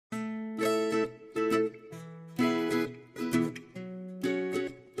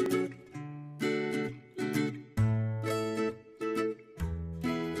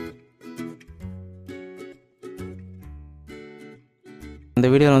இந்த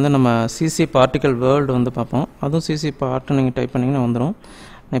வீடியோவில் வந்து நம்ம சிசி பார்ட்டிக்கல் வேர்ல்டு வந்து பார்ப்போம். அதுவும் சிசி பார்ட்டு நீங்கள் டைப் பண்ணிங்கன்னா வந்துடும்.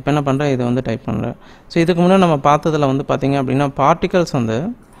 நான் இப்போ என்ன பண்ணுறேன், இதை வந்து டைப் பண்ணுறேன். ஸோ இதுக்கு முன்னாடி நம்ம பார்த்ததில் வந்து பார்த்திங்க அப்படின்னா பார்ட்டிகல்ஸ் வந்து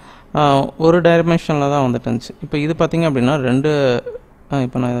ஒரு டைமென்ஷனில் தான் வந்துட்டு இருந்துச்சு. இப்போ இது பார்த்திங்க அப்படின்னா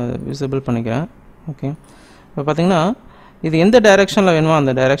இப்போ நான் விசிபிள் பண்ணிக்கிறேன். ஓகே, இப்போ பார்த்திங்கன்னா இது எந்த டைரெக்ஷனில் வேணுமோ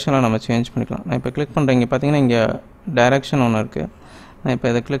அந்த டைரெக்ஷனில் நம்ம சேஞ்ச் பண்ணிக்கலாம். நான் இப்போ கிளிக் பண்ணுறேன். இங்கே பார்த்திங்கன்னா இங்கே டைரெக்ஷன் ஒன்று இருக்குது. நான் இப்போ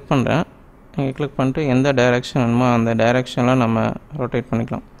இதை கிளிக் பண்ணுறேன். இங்கே கிளிக் பண்ணிட்டு எந்த டைரெக்ஷன் வேணுமோ அந்த டைரெக்ஷனில் நம்ம ரொட்டேட்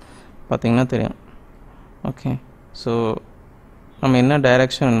பண்ணிக்கலாம். பார்த்திங்கன்னா தெரியும். ஓகே, ஸோ நம்ம என்ன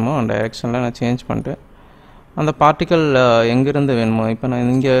டைரெக்ஷன் வேணுமோ அந்த டைரெக்ஷனில் நான் சேஞ்ச் பண்ணிட்டு அந்த பார்ட்டிக்கல் எங்கேருந்து வேணுமோ, இப்போ நான்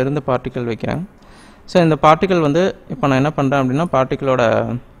இங்கே இருந்து பார்ட்டிக்கல் வைக்கிறேன். ஸோ இந்த பார்ட்டிக்கல் வந்து இப்போ நான் என்ன பண்ணுறேன் அப்படின்னா பார்ட்டிக்கலோட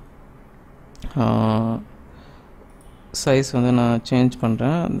சைஸ் வந்து நான் சேஞ்ச்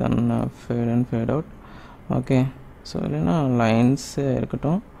பண்ணுறேன். தென் fat and fat out. Okay, so இல்லைன்னா லைன்ஸ்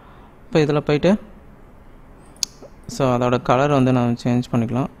இருக்கட்டும். இப்போ இதில் போயிட்டு ஸோ அதோட கலர் வந்து நான் சேஞ்ச்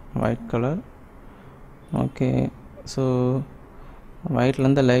பண்ணிக்கலாம். White colour. Okay, so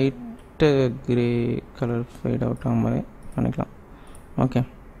ஒயிட்லேருந்து light grey colour fat out ஆக மாதிரி பண்ணிக்கலாம். ஓகே,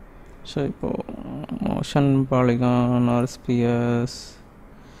 ஸோ இப்போது motion polygon R Spears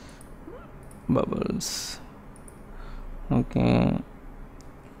bubbles. Okay,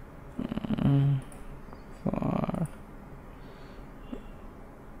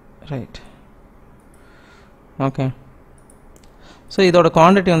 right. Okay, so இதோட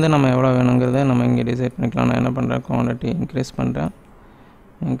குவான்டிட்டி வந்து நம்ம எவ்வளோ வேணுங்கிறத நம்ம இங்கே டிசைட் பண்ணிக்கலாம். நான் என்ன பண்ணுறேன், குவான்டிட்டி இன்க்ரீஸ் பண்ணிட்டு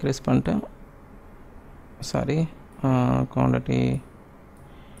குவான்டிட்டி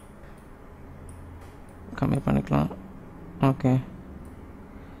கம்மி பண்ணிக்கலாம். ஓகே,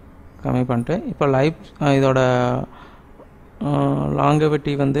 கம்மி பண்ணிட்டு இப்போ இதோட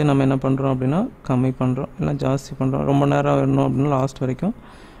லாங்கவிட்டி வந்து நம்ம என்ன பண்ணுறோம் அப்படின்னா கம்மி பண்ணுறோம், இல்லை ஜாஸ்தி பண்ணுறோம். ரொம்ப நேரம் வேணும் அப்படின்னா லாஸ்ட் வரைக்கும்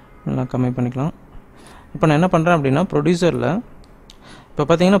எல்லாம் கம்மி பண்ணிக்கலாம். இப்போ நான் என்ன பண்ணுறேன் அப்படின்னா ப்ரொடியூசரில் இப்போ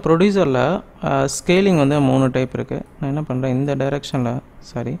பார்த்தீங்கன்னா ப்ரொடியூசரில் ஸ்கேலிங் வந்து 3 டைப் இருக்குது. நான் என்ன பண்ணுறேன், இந்த டைரெக்ஷனில்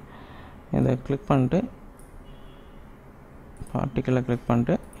இதை கிளிக் பண்ணிட்டு பார்ட்டிக்கலை கிளிக்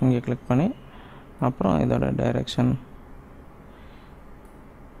பண்ணிட்டு இங்கே கிளிக் பண்ணி அப்புறம் இதோட டைரெக்ஷன்.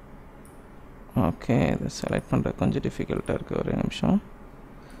 ஓகே, இதை செலக்ட் பண்ணுறது கொஞ்சம் டிஃபிகல்ட்டாக இருக்குது, ஒரு நிமிஷம்.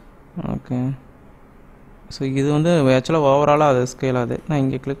 ஓகே, ஸோ இது வந்து ஆக்சுவலாக ஓவராலாக அது ஸ்கேல் ஆகுது. நான்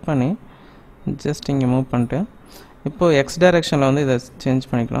இங்கே கிளிக் பண்ணி ஜஸ்ட் இங்கே மூவ் பண்ணிட்டு இப்போது எக்ஸ் டைரெக்ஷனில் வந்து இதை சேஞ்ச்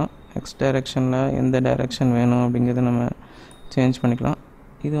பண்ணிக்கலாம். எக்ஸ் டைரெக்ஷனில் எந்த டைரெக்ஷன் வேணும் அப்படிங்கிறத நம்ம சேஞ்ச் பண்ணிக்கலாம்.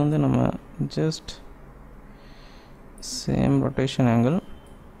 இது வந்து நம்ம ஜஸ்ட் சேம் ரொட்டேஷன் ஆங்கிள்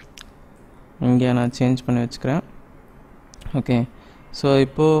இங்கே நான் சேஞ்ச் பண்ணி வச்சுக்கிறேன். ஓகே, ஸோ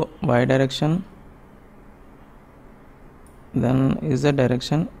இப்போது y டைரெக்ஷன், தென் z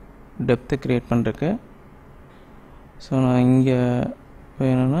டைரெக்ஷன் டெப்த்து க்ரியேட் பண்ணுறதுக்கு. ஸோ நான் இங்கே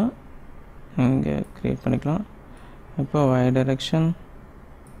வேணும்னா இங்கே க்ரியேட் பண்ணிக்கலாம். இப்போ y டைரெக்ஷன்,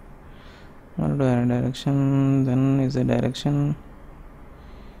 மறுபடியும் y டைரெக்ஷன், தென் z direction.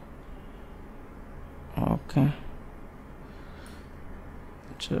 Okay,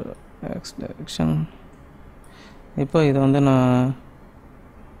 so x direction. இப்போ இது வந்து நான்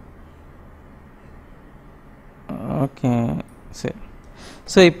ஓகே சரி.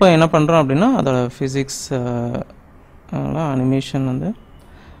 ஸோ இப்போ என்ன பண்ணுறோம் அப்படின்னா அதோட ஃபிசிக்ஸ் அனிமேஷன் வந்து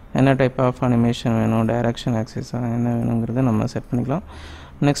என்ன டைப் ஆஃப் அனிமேஷன் வேணும், டைரக்ஷன் ஆக்சிஸாக என்ன வேணுங்கிறத நம்ம செட் பண்ணிக்கலாம்.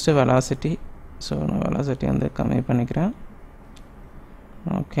 Next velocity. ஸோ நான் வெலாசிட்டி வந்து கம்மி பண்ணிக்கிறேன்.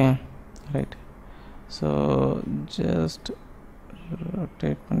 Okay, right. So just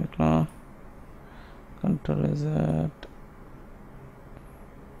rotate பண்ணிக்கலாம். Control Z.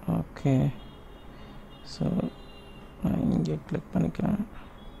 ஓகே, ஸோ நான் இங்கே கிளிக் பண்ணிக்கிறேன்.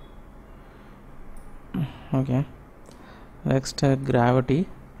 Okay, next gravity.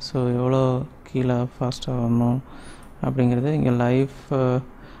 ஸோ எவ்வளோ கீழே ஃபாஸ்ட்டாக வரணும் அப்படிங்கிறது இங்கே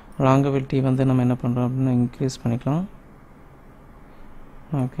லாங்கவிட்டி வந்து நம்ம என்ன பண்ணுறோம் அப்படின்னா இன்க்ரீஸ் பண்ணிக்கலாம்.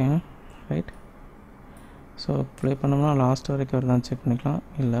 Okay, right. ஸோ ப்ளே பண்ணோம்னா லாஸ்ட் வரைக்கும் வருதான் செக் பண்ணிக்கலாம்.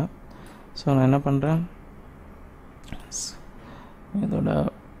 இல்லை, ஸோ நான் என்ன பண்ணுறேன், இதோட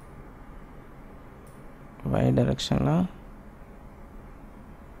y டைரெக்ஷனில்.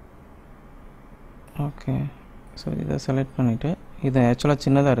 ஓகே, ஸோ இதை செலக்ட் பண்ணிவிட்டு இது ஆக்சுவலாக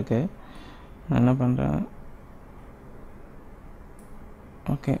சின்னதாக இருக்குது. நான் என்ன பண்ணுறேன்,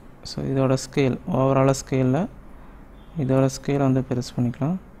 ஓகே, ஸோ இதோட ஸ்கேல் ஓவராலாக ஸ்கேலில் இதோட ஸ்கேல் வந்து பெருசு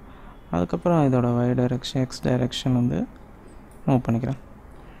பண்ணிக்கலாம். அதுக்கப்புறம் இதோட y டைரெக்ஷன், x டைரெக்ஷன் வந்து மூவ் பண்ணிக்கிறேன்.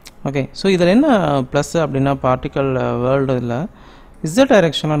 ஓகே, ஸோ இதில் என்ன ப்ளஸ் அப்படின்னா பார்ட்டிக்கல் வேர்ல்டு இதில் z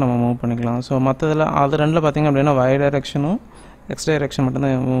டைரெக்ஷனில் நம்ம மூவ் பண்ணிக்கலாம். ஸோ மற்றதில் அது ரெண்டில் பார்த்திங்க அப்படின்னா y டைரெக்ஷனும் x டைரெக்ஷன்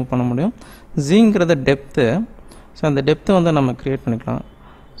மட்டும்தான் மூவ் பண்ண முடியும். ஜிங்கிறது டெப்த்து. ஸோ அந்த டெப்த்தை வந்து நம்ம க்ரியேட் பண்ணிக்கலாம்.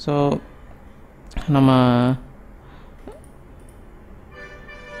 ஸோ நம்ம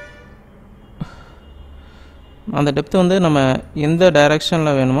அந்த டெப்த் வந்து நம்ம எந்த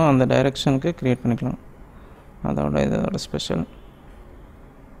டைரெக்ஷனில் வேணுமோ அந்த டைரெக்ஷனுக்கு க்ரியேட் பண்ணிக்கலாம். இதோட special.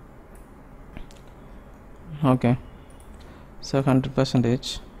 Okay, so 100%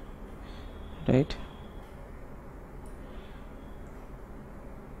 right.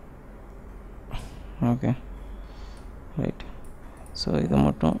 Okay right. So இது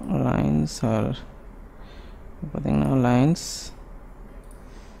மட்டும் லைன்ஸ் ஆர் பார்த்திங்கன்னா லைன்ஸ்.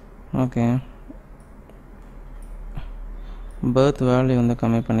 ஓகே, பர்த் வேல்யூ வந்து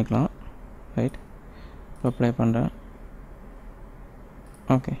கம்மி பண்ணிக்கலாம். ரைட், இப்போ அப்ளை பண்ணுறேன்.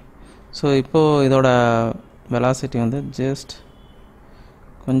 ஓகே, ஸோ இப்போது இதோட வெலாசிட்டி வந்து ஜஸ்ட்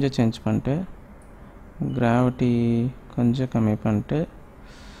கொஞ்சம் சேஞ்ச் பண்ணிட்டு கிராவிட்டி கொஞ்சம் கம்மி பண்ணிட்டு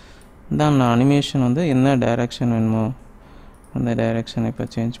தான் நான் அனிமேஷன் வந்து என்ன டைரெக்ஷன் வேணுமோ அந்த டைரெக்ஷன் இப்போ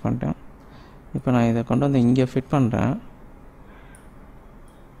சேஞ்ச் பண்ணிட்டேன். இப்போ நான் இதை கொண்டு வந்து இங்கே ஃபிட் பண்ணுறேன்.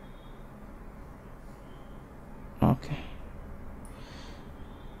 ஓகே,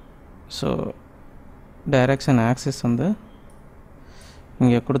 ஸோ டைரெக்ஷன் ஆக்சிஸ் வந்து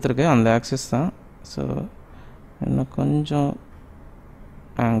இங்கே கொடுத்துருக்கு, அந்த ஆக்சிஸ் தான். ஸோ இன்னும் கொஞ்சம்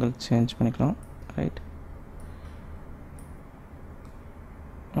ஆங்கிள் சேஞ்ச் பண்ணிக்கலாம். Right.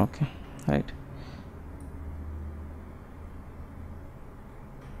 Okay right.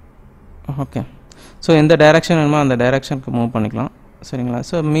 Okay, so எந்த டைரெக்ஷன் வேணுமோ அந்த டைரெக்ஷனுக்கு மூவ் பண்ணிக்கலாம். சரிங்களா?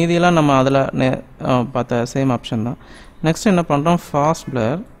 ஸோ மீதியெல்லாம் நம்ம அதில் பார்த்த சேம் ஆப்ஷன் தான். நெக்ஸ்ட் என்ன பண்ணுறோம், ஃபாஸ்ட்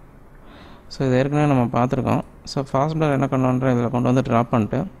பிளர். ஸோ இது ஏற்கனவே நம்ம பார்த்துருக்கோம். ஸோ ஃபாஸ்ட் பிளர் என்ன பண்ணுறோம், இதில் கொண்டு வந்து ட்ராப்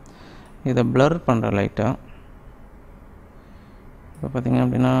பண்ணிட்டு இதை பிளர் பண்ணுறேன் லைட்டாக. இப்போ பார்த்திங்க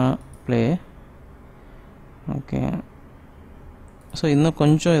அப்படின்னா ப்ளே. ஓகே, ஸோ இன்னும்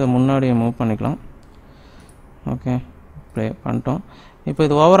கொஞ்சம் இதை முன்னாடியே மூவ் பண்ணிக்கலாம். ஓகே, ப்ளே பண்ணிட்டோம். இப்போ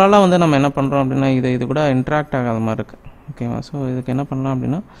இது ஓவராலாக வந்து நம்ம என்ன பண்ணுறோம் அப்படின்னா இது கூட இன்ட்ராக்ட் ஆகாத மாதிரி இருக்குது. ஓகேவா? ஸோ இதுக்கு என்ன பண்ணலாம்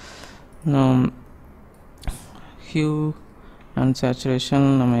அப்படின்னா ஹியூ அண்ட் சேச்சுரேஷன்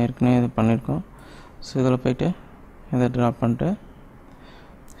நம்ம ஏற்கனவே இது பண்ணியிருக்கோம். ஸோ இதில் போய்ட்டு இதை ட்ராப் பண்ணிட்டு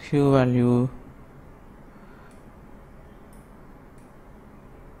Hugh value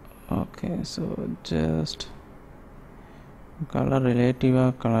okay, so just colour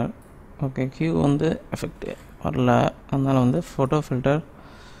ரிலேட்டிவாக colour. Okay, Hugh வந்து எஃபெக்ட் வரல, அதனால் வந்து photo filter.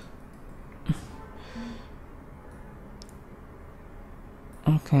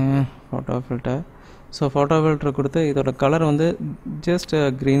 Okay, photo filter. So photo filter கொடுத்து இதோட கலர் வந்து ஜஸ்ட்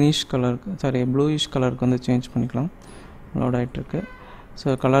க்ரீனிஷ் கலருக்கு, சாரி ப்ளூயிஷ் கலருக்கு வந்து சேஞ்ச் பண்ணிக்கலாம். லோட் ஆகிட்டுருக்கு.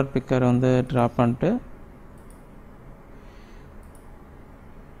 ஸோ கலர் பிக்கர் வந்து ட்ராப் பண்ணிட்டு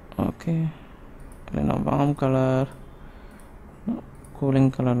ஓகே, இல்லைன்னா வார்ம் கலர்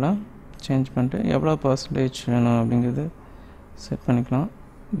கூலிங் கலரில் சேஞ்ச் பண்ணிட்டு எவ்வளோ பர்சன்டேஜ் வேணும் அப்படிங்கிறது செட் பண்ணிக்கலாம்.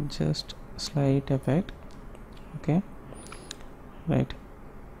 Just slide effect. Okay right.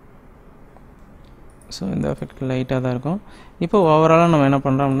 So இந்த எஃபெக்ட் லைட்டாக தான் இருக்கும். இப்போ ஓவராலாக நம்ம என்ன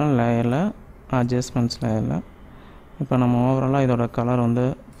பண்ணுறோம் அப்படின்னா லேயரில் அட்ஜஸ்ட்மெண்ட்ஸ் லேயரில் இப்போ நம்ம ஓவராலாக இதோட கலர் வந்து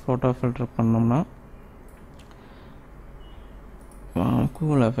ஃபோட்டோ ஃபில்டர் பண்ணோம்னா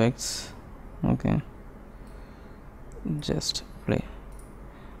cool effects. Okay, just play.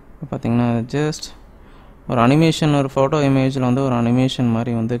 இப்போ பார்த்திங்கன்னா ஜஸ்ட் ஒரு அனிமேஷன், ஒரு ஃபோட்டோ இமேஜில் வந்து ஒரு அனிமேஷன்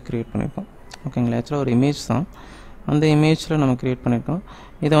மாதிரி வந்து க்ரியேட் பண்ணியிருக்கோம். ஓகேங்களா? ஆக்சுவலாக ஒரு இமேஜ் தான், அந்த இமேஜில் நம்ம க்ரியேட் பண்ணியிருக்கோம்.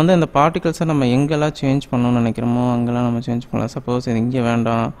 இதை வந்து இந்த பார்ட்டிகல்ஸை நம்ம எங்கெல்லாம் சேஞ்ச் பண்ணணும்னு நினைக்கிறோமோ அங்கெல்லாம் நம்ம சேஞ்ச் பண்ணலாம். சப்போஸ் இது இங்கே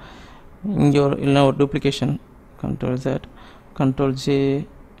வேண்டாம், இங்கே இல்லைனா ஒரு duplication, Ctrl Z Ctrl J,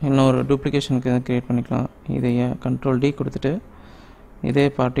 இன்னும் ஒரு டூப்ளிகேஷனுக்கு இதை க்ரியேட் பண்ணிக்கலாம். இதையே Ctrl D கொடுத்துட்டு இதே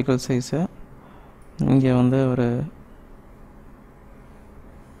பார்ட்டிகல் சைஸை இங்கே வந்து ஒரு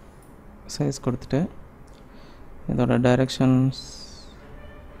சைஸ் கொடுத்துட்டு இதோட டைரெக்ஷன்ஸ்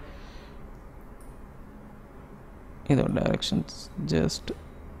ஜஸ்ட்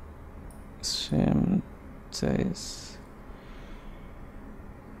சேம் சைஸ்.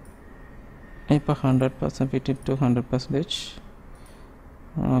 இப்போ 100% fit to 100%.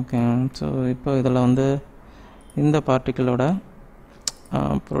 ஓகே, ஸோ இப்போ இதில் வந்து இந்த பார்ட்டிகளோட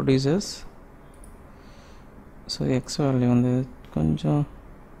ப்ரொடியூசர்ஸ். ஸோ எக்ஸ் வேல்யூ வந்து கொஞ்சம்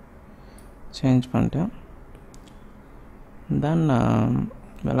சேஞ்ச் பண்ணிட்டேன். தென்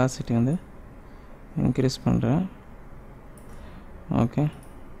வெலாசிட்டி வந்து இன்க்ரீஸ் பண்ணுறேன். ஓகே,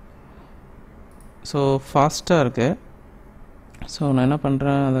 ஸோ ஃபாஸ்ட்டாக இருக்குது. ஸோ நான் என்ன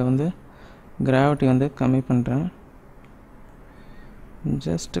பண்ணுறேன், அதை வந்து கிராவிட்டி வந்து கம்மி பண்ணுறேன்.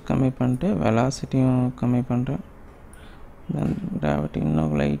 ஜஸ்ட் கம்மி பண்ணிட்டு வெலாசிட்டியும் கம்மி பண்ணுறேன். தென் கிராவிட்டி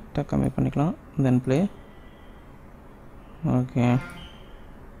இன்னும் லைட்டாக கம்மி பண்ணிக்கலாம். தென் play. Okay,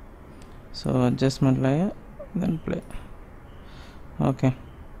 so adjustment layer, தென் ப்ளே. ஓகே,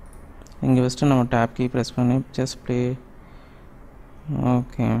 இங்கே ஃபஸ்ட்டு நம்ம டேப் கீ ப்ரெஸ் பண்ணி just play.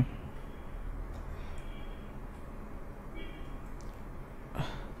 Okay,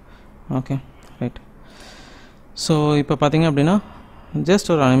 okay right. So இப்போ பார்த்தீங்க அப்படின்னா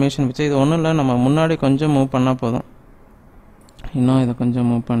ஜஸ்ட் ஒரு அனிமேஷன் வச்சு இது ஒன்றும் இல்லை, நம்ம முன்னாடி கொஞ்சம் மூவ் பண்ணால் போதும். இன்னும் இதை கொஞ்சம்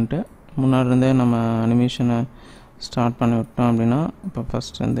மூவ் பண்ணிட்டு முன்னாடி இருந்தே நம்ம அனிமேஷனை ஸ்டார்ட் பண்ணி விட்டோம் அப்படின்னா இப்போ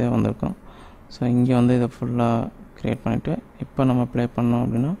ஃபஸ்ட்லேருந்தே வந்திருக்கோம். ஸோ இங்கே வந்து இதை ஃபுல்லாக க்ரியேட் பண்ணிவிட்டு இப்போ நம்ம ப்ளே பண்ணோம்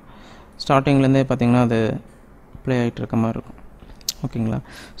அப்படின்னா ஸ்டார்டிங்லேருந்தே பார்த்திங்கன்னா அது ப்ளே ஆகிட்டு இருக்க மாதிரி இருக்கும். ஓகேங்களா?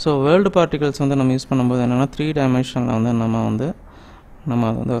 ஸோ வேர்ல்டு பார்ட்டிகல்ஸ் வந்து நம்ம யூஸ் பண்ணும்போது என்னென்னா 3 டைமென்ஷனில் வந்து நம்ம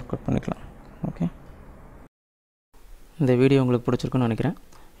அதை வந்து ஒர்க் அவுட் பண்ணிக்கலாம். ஓகே, இந்த வீடியோ உங்களுக்கு பிடிச்சிருக்குன்னு நினைக்கிறேன்.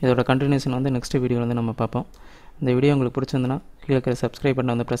 இதோட கண்டினியூஷன் வந்து நெக்ஸ்ட் வீடியோவில் வந்து நம்ம பார்ப்போம். இந்த வீடியோ உங்களுக்கு பிடிச்சிருந்துன்னா கீழே இருக்கிற சப்ஸ்கிரைப்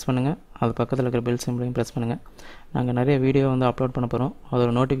பட்டனை வந்து ப்ரெஸ் பண்ணுங்கள். அது பக்கத்தில் இருக்கிற பெல் சிம்பிளையும் ப்ரெஸ் பண்ணுங்கள். நாங்கள் நிறைய வீடியோ வந்து அப்லோட் பண்ண போகிறோம்.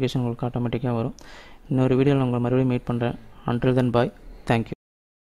 அதோட நோட்டிஃபிகேஷன் உங்களுக்கு ஆட்டோமேட்டிக்காக வரும். இன்னொரு வீடியோவில் உங்களை மறுபடியும் மீட் பண்ணுறேன். Until then, bye. Thank you.